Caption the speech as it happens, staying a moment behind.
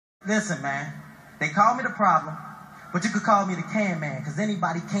Listen, man, they call me the problem, but you could call me the can man, because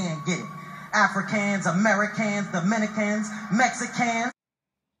anybody can get it. Africans, Americans, Dominicans, Mexicans.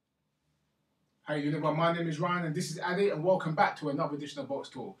 How you doing, everyone? My name is Ryan and this is Addy, and welcome back to another edition of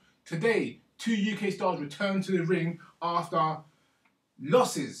Boxtalk. Today, two UK stars returned to the ring after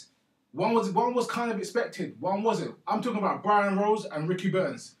losses. One was kind of expected, one wasn't. I'm talking about Brian Rose and Ricky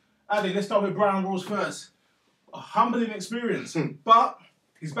Burns. Addy, let's start with Brian Rose first. A humbling experience, but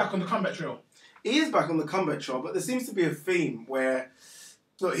he's back on the comeback trail. He is back on the comeback trail, but there seems to be a theme where,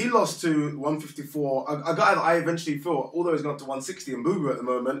 look, he lost to 154, a guy that I eventually thought, although he's gone up to 160 and Boo Boo at the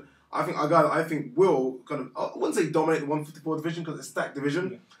moment, a guy that I think will kind of, I wouldn't say dominate the 154 division because it's a stacked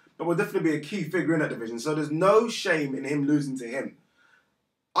division, but will definitely be a key figure in that division. So there's no shame in him losing to him.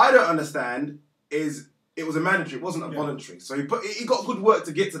 I don't understand is it was a mandatory, it wasn't a voluntary. So he got good work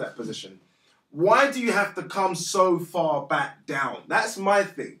to get to that position. Why do you have to come so far back down? That's my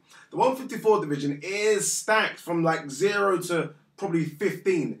thing. The 154 division is stacked from like 0 to probably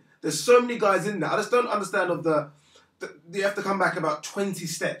 15. There's so many guys in there. I just don't understand you have to come back about 20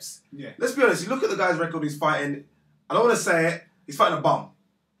 steps. Yeah. Let's be honest, you look at the guy's record he's fighting, I don't want to say it, he's fighting a bum.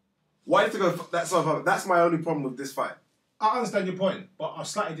 Why do you have to go that so far? That's my only problem with this fight. I understand your point, but I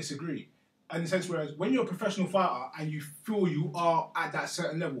slightly disagree. In the sense whereas when you're a professional fighter and you feel you are at that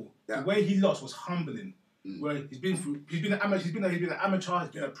certain level, the way he lost was humbling. Where he's been an amateur, he's been an amateur, he's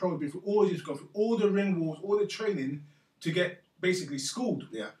been a pro, he's gone through all the ring walls, all the training to get basically schooled.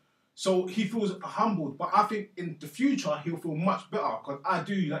 Yeah. So he feels humbled, but I think in the future he'll feel much better because I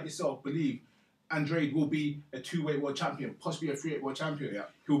do, like yourself, believe Andrade will be a 2-weight world champion, possibly a 3-weight world champion. Yeah.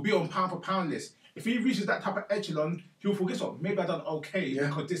 He'll be on pound for pound list. If he reaches that type of echelon, he'll feel, guess what, maybe I done okay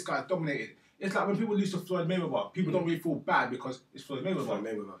because this guy dominated. It's like when people lose to Floyd Mayweather, people don't really feel bad because it's Floyd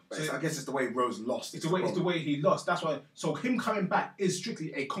Mayweather. So I guess it's the way Rose lost. It's the way he lost. That's why. So him coming back is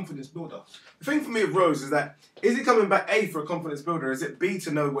strictly a confidence builder. The thing for me with Rose is that, is he coming back A, for a confidence builder, or is it B, to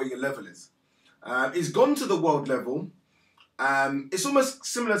know where your level is? He's gone to the world level. It's almost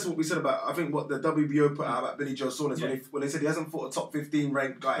similar to what we said about, I think, what the WBO put out about Billy Joe Saunders when they said he hasn't fought a top 15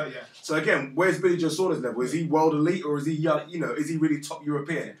 ranked guy. So again, where's Billy Joe Saunders level? Is he world elite or is he, is he really top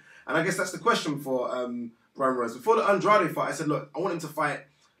European? And I guess that's the question for Brian Rose. Before the Andrade fight, I said, look, I want him to fight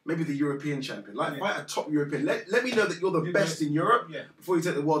maybe the European champion. Fight a top European. Let me know that you're the best in Europe before you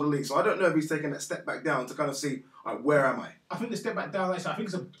take the world elite. So I don't know if he's taking that step back down to kind of see, all right, where am I? I think the step back down, I think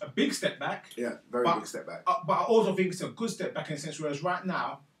it's a big step back. Yeah, very big step back. But I also think it's a good step back in a sense, whereas right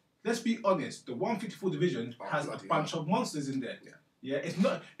now, let's be honest, the 154 division has a bunch of monsters in there. Yeah, it's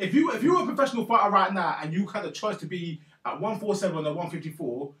not. If you were a professional fighter right now and you had a choice to be at 147 or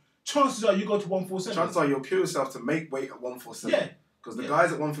 154, chances are you go to 147. Chances are you'll kill yourself to make weight at 147. Yeah. Because the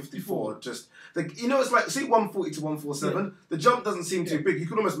guys at 154 just... it's like, see 140 to 147, the jump doesn't seem too big. You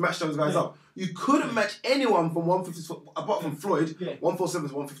could almost match those guys up. You couldn't match anyone from 154, apart from Floyd, 147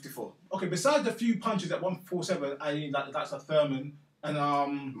 to 154. Okay, besides the few punches at 147, I like that's a Thurman and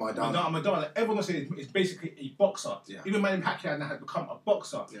Maidana, everyone else is basically a boxer. Yeah. Even Manny Pacquiao now has become a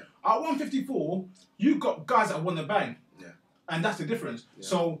boxer. Yeah. At 154, you've got guys that won the bang. Yeah. And that's the difference. Yeah.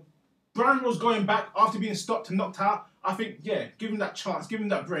 So Brian Rose going back after being stopped and knocked out, I think, give him that chance, give him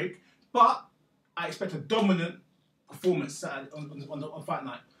that break. But I expect a dominant performance on fight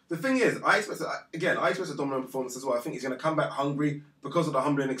night. The thing is, I expect a dominant performance as well. I think he's going to come back hungry because of the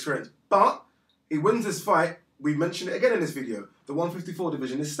humbling experience. But he wins this fight. We mentioned it again in this video. The 154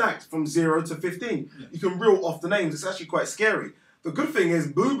 division is stacked from 0 to 15. Yeah. You can reel off the names. It's actually quite scary. The good thing is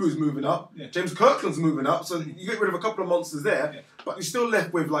Boo Boo's moving up. Yeah. James Kirkland's moving up. So you get rid of a couple of monsters there. Yeah. But you're still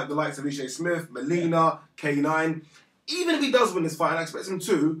left with like the likes of Ishe Smith, Molina, K9. Even if he does win this fight, and I expect him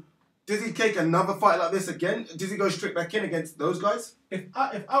to, does he take another fight like this again? Does he go straight back in against those guys? If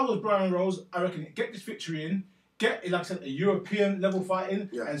I was Brian Rose, I reckon get this victory in, get, like I said, a European level fight in,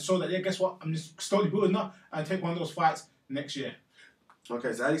 and so that, guess what? I'm just slowly building up and take one of those fights next year.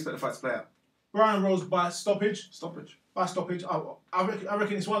 Okay, so how do you expect the fight to play out? Brian Rose by stoppage. By stoppage. I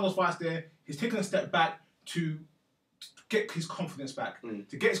reckon it's one of those fights there. He's taking a step back to get his confidence back.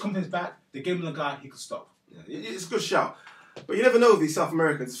 To get his confidence back, they gave him the guy he could stop. Yeah, it's a good shout. But you never know with these South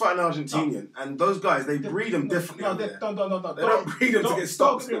Americans. It's fighting an Argentinian, and those guys, they breed them differently. No, they don't breed them to get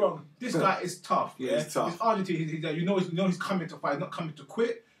stopped. Don't get me wrong. This guy is tough. Yeah, he's tough. He's Argentinian. You know he's coming to fight, not coming to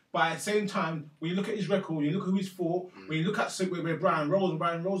quit. But at the same time, when you look at his record, when you look at who he's fought, when you look at where Brian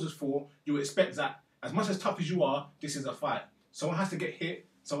Rose has fought, you expect that as much as tough as you are, this is a fight. Someone has to get hit,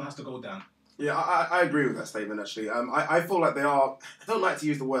 someone has to go down. Yeah, I agree with that statement, actually. I feel like they are... I don't like to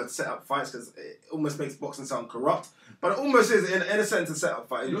use the word set-up fights because it almost makes boxing sound corrupt. But it almost is, in a sense, a set-up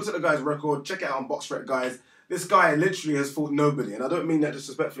fight. You look at the guy's record, check it out on BoxRec, guys. This guy literally has fought nobody, and I don't mean that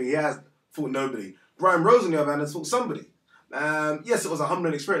disrespectfully. He has fought nobody. Brian Rose, on the other hand, has fought somebody. Yes, it was a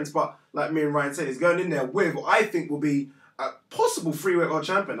humbling experience, but like me and Ryan said, he's going in there with what I think will be a possible freeweight world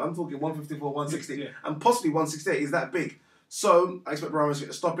champion. I'm talking 154, 160, and possibly 168. He's that big. So I expect Brian Rose to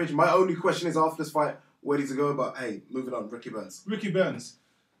get a stoppage. My only question is after this fight, where does he go? But hey, moving on, Ricky Burns. Ricky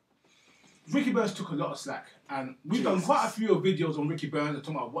Burns took a lot of slack, and we've done quite a few videos on Ricky Burns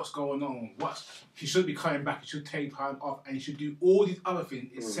talking about what's going on, he should be coming back, he should take time off, and he should do all these other things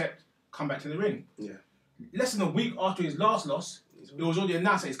except come back to the ring. Yeah. Less than a week after his last loss, it was already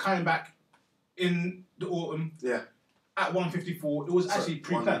announced that he's coming back in the autumn. Yeah. At 154, it was actually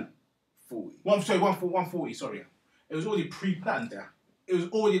pre-planned. 140. Sorry, it was already pre-planned. Yeah. It was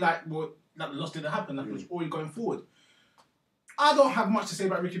already like the loss didn't happen. It was already going forward. I don't have much to say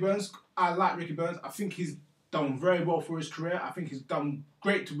about Ricky Burns. I like Ricky Burns. I think he's done very well for his career. I think he's done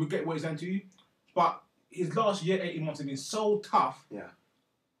great to get what he's done to you. But his last year, 18 months have been so tough. Yeah.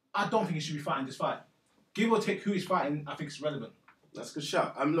 I don't think he should be fighting this fight. Give or take who he's fighting, I think it's relevant. That's a good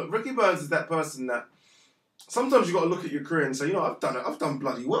shout. Look, Ricky Burns is that person that sometimes you got to look at your career and say, you know, I've done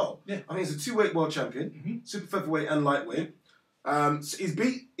bloody well. Yeah. I mean, he's a 2-weight world champion, super featherweight and lightweight. So he's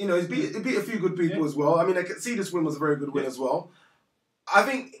beat a few good people as well. I mean, I could see this win was a very good win as well. I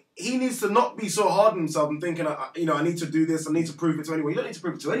think he needs to not be so hard on himself and thinking, I need to do this, I need to prove it to anyone. You don't need to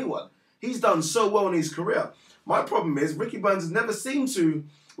prove it to anyone. He's done so well in his career. My problem is Ricky Burns has never seemed to.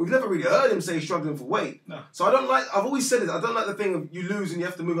 We've never really heard him say he's struggling for weight. No. So I've always said it. I don't like the thing of you lose and you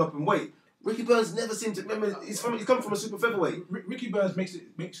have to move up in weight. Ricky Burns never seemed to. Remember, he's come from a super featherweight. Ricky Burns makes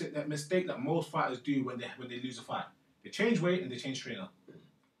it that mistake that most fighters do when they lose a fight. They change weight and they change trainer.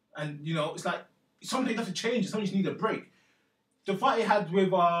 And it's like something doesn't change. Something just need a break. The fight he had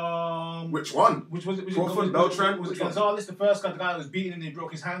with which one? Which was it? Crawford, Beltran? Was it Gonzalez, the first guy? The guy that was beaten and he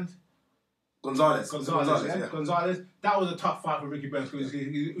broke his hand. Gonzalez. That was a tough fight for Ricky Burns because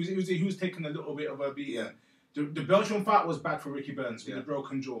he was taking a little bit of a beat. Yeah. The Beltran fight was bad for Ricky Burns with the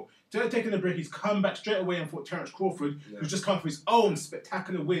broken jaw. Instead of taking a break, he's come back straight away and fought Terence Crawford, who's just come for his own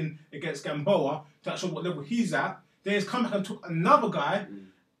spectacular win against Gamboa to show what level he's at. Then he's come back and took another guy,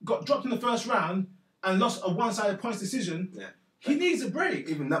 got dropped in the first round, and lost a one-sided points decision. Yeah. He needs a break.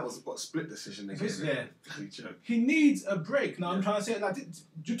 Even that was a split decision. He needs a break. Now I'm trying to say, like,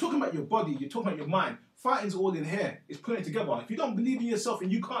 you're talking about your body, you're talking about your mind. Fighting's all in here. It's putting it together. If you don't believe in yourself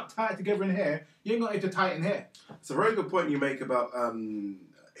and you can't tie it together in here, you ain't got to tie it in here. It's a very good point you make about the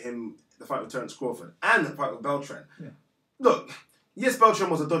fight with Terence Crawford and the fight with Beltran. Yeah. Look, yes, Beltran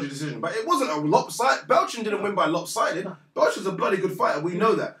was a dodgy decision, but it wasn't a lopsided. Beltran didn't win by lopsided. Beltran's a bloody good fighter. We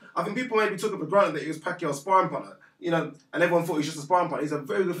know that. I think people maybe took it for granted that he was Pacquiao's sparring partner. And everyone thought he was just a sparring partner. He's a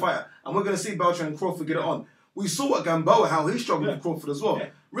very good fighter. And we're going to see Beltran and Crawford get it on. We saw what Gamboa, how he struggled with Crawford as well. Yeah.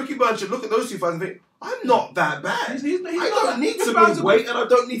 Ricky Burns should look at those two fights and think, I'm not that bad. I don't need to move weight and I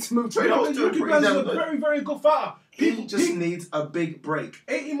don't need to move trade. Ricky Burns is a very, very good fighter. He just needs a big break.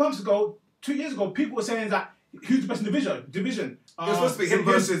 18 months ago, 2 years ago, people were saying that who's the best in the division? It was supposed to be him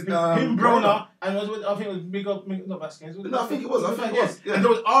versus him, Broner, and I think it was Miguel, not Vasquez. No, I think it was. Yeah. And they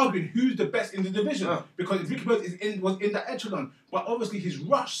was arguing who's the best in the division because Ricky Burns was in that echelon, but obviously he's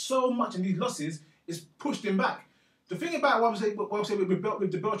rushed so much in these losses, it's pushed him back. The thing about what I'm saying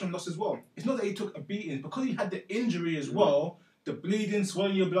with the Beltran loss as well, it's not that he took a beating because he had the injury as well, the bleeding,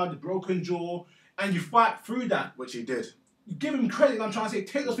 swallowing your blood, the broken jaw, and you fight through that, which he did. You give him credit. I'm trying to say,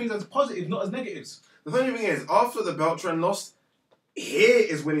 take those things as positives, not as negatives. The funny thing is, after the Beltran loss, here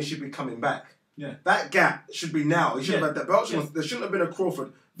is when he should be coming back. Yeah. That gap should be now. He should have had that Beltran. There shouldn't have been a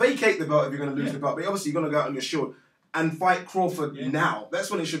Crawford. Vacate the belt if you're going to lose the belt, but obviously you're going to go out on your shield and fight Crawford now. That's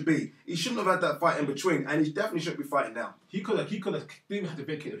when it should be. He shouldn't have had that fight in between, and he definitely shouldn't be fighting now. He could have. Didn't even have to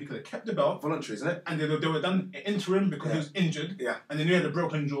vacate it. He could have kept the belt. Voluntary, isn't it? And they were done interim because he was injured. Yeah. And then he had a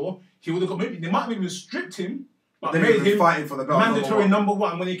broken jaw. He would have got. Maybe they might have even stripped him. But then made him fighting for the belt. Mandatory number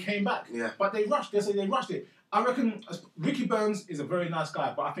one when he came back. Yeah. But they rushed. They said they rushed it. I reckon Ricky Burns is a very nice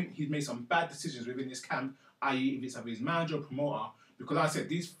guy, but I think he's made some bad decisions within this camp, i.e. if it's his manager or promoter, because I said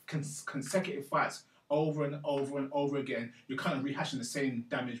these consecutive fights over and over and over again, you're kind of rehashing the same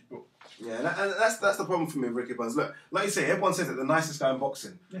damaged book. Yeah, and that's the problem for me with Ricky Burns. Look, like you say, everyone says that the nicest guy in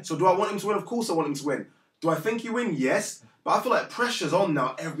boxing. Yeah. So do I want him to win? Of course I want him to win. Do I think he win? Yes. But I feel like pressure's on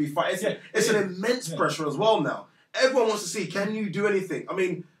now every fight. It's an immense pressure as well now. Everyone wants to see, can you do anything? I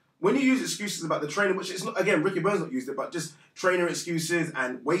mean, when you use excuses about the training, which is not, again, Ricky Burns not used it, but just trainer excuses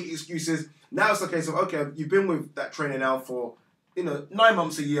and weight excuses, now it's a case of, okay, you've been with that trainer now for, 9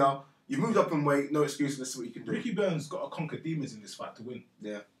 months, a year, you've moved up in weight, no excuses, let's see what you can do. Ricky Burns got to conquer demons in this fight to win.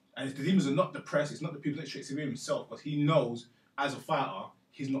 Yeah. And the demons are not the press, it's not the people that tricks him himself, but he knows, as a fighter,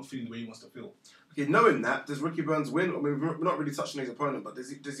 he's not feeling the way he wants to feel. Okay, knowing that, does Ricky Burns win? I mean, we're not really touching his opponent, but does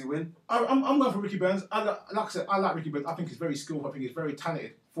he win? I'm going for Ricky Burns. Like I said, I like Ricky Burns. I think he's very skillful. I think he's very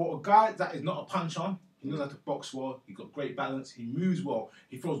talented. For a guy that is not a puncher, he knows how to box well. He's got great balance. He moves well.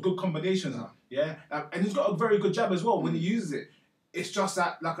 He throws good combinations. Yeah, and he's got a very good jab as well when he uses it. It's just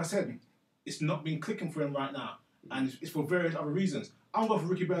that, like I said, it's not been clicking for him right now, and it's for various other reasons. I'm going for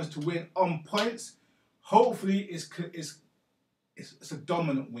Ricky Burns to win on points. Hopefully, it's a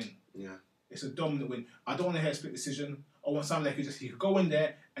dominant win. Yeah. It's a dominant win. I don't want to hear a split decision. I want something like he could go in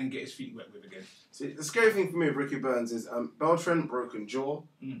there and get his feet wet with again. See, the scary thing for me with Ricky Burns is Beltran broken jaw.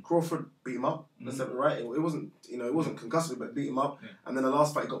 Crawford beat him up. That's right. It wasn't concussive, but beat him up. Yeah. And then the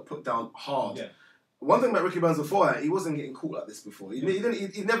last fight he got put down hard. Yeah. One thing about Ricky Burns before that, he wasn't getting caught like this before. He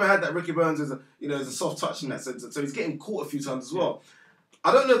never had that Ricky Burns as a soft touch in that sense. So he's getting caught a few times as well.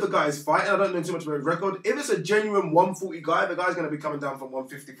 I don't know if the guy is fighting. I don't know too much about his record. If it's a genuine 140 guy, the guy's going to be coming down from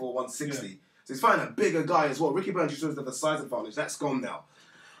 154, 160. Yeah. So he's fighting a bigger guy as well. Ricky Burns used to have the size advantage. That's gone now.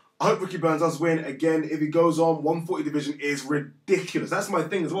 I hope Ricky Burns does win. Again, if he goes on, 140 division is ridiculous. That's my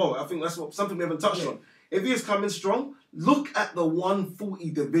thing as well. I think that's something we haven't touched on. If he is coming strong, look at the 140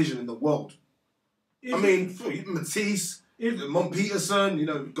 division in the world. I mean, Matisse, Mont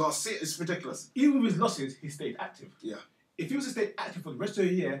Peterson, Garcia, it's ridiculous. Even with his losses, he stayed active. Yeah. If he was to stay active for the rest of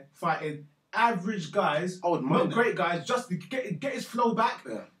the year, fighting average guys, not great guys, just to get his flow back,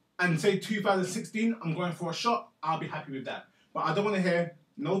 and say 2016, I'm going for a shot, I'll be happy with that. But I don't want to hear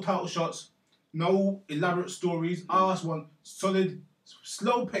no title shots, no elaborate stories. I just want solid,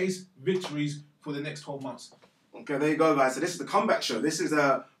 slow-paced victories for the next 12 months. Okay, there you go, guys. So this is the comeback show. This is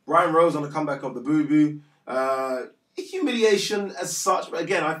Brian Rose on the comeback of the Boo Boo. Humiliation as such, but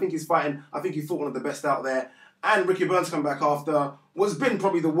again, I think he's fighting. I think he fought one of the best out there. And Ricky Burns come back after what's been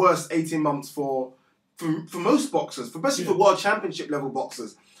probably the worst 18 months for most boxers, especially for world championship level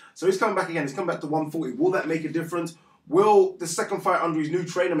boxers. So he's coming back again. He's come back to 140. Will that make a difference? Will the second fight under his new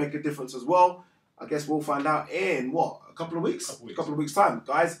trainer make a difference as well? I guess we'll find out in, a couple of weeks? A couple of weeks' time.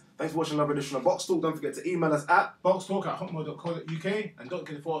 Guys, thanks for watching another edition of Boxtalk. Don't forget to email us at boxtalk@hotmail.co.uk, and don't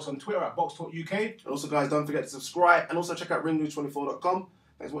forget to follow us on Twitter at boxtalkuk. And also, guys, don't forget to subscribe and also check out ringnews24.com.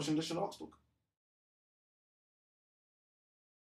 Thanks for watching an edition of Boxtalk.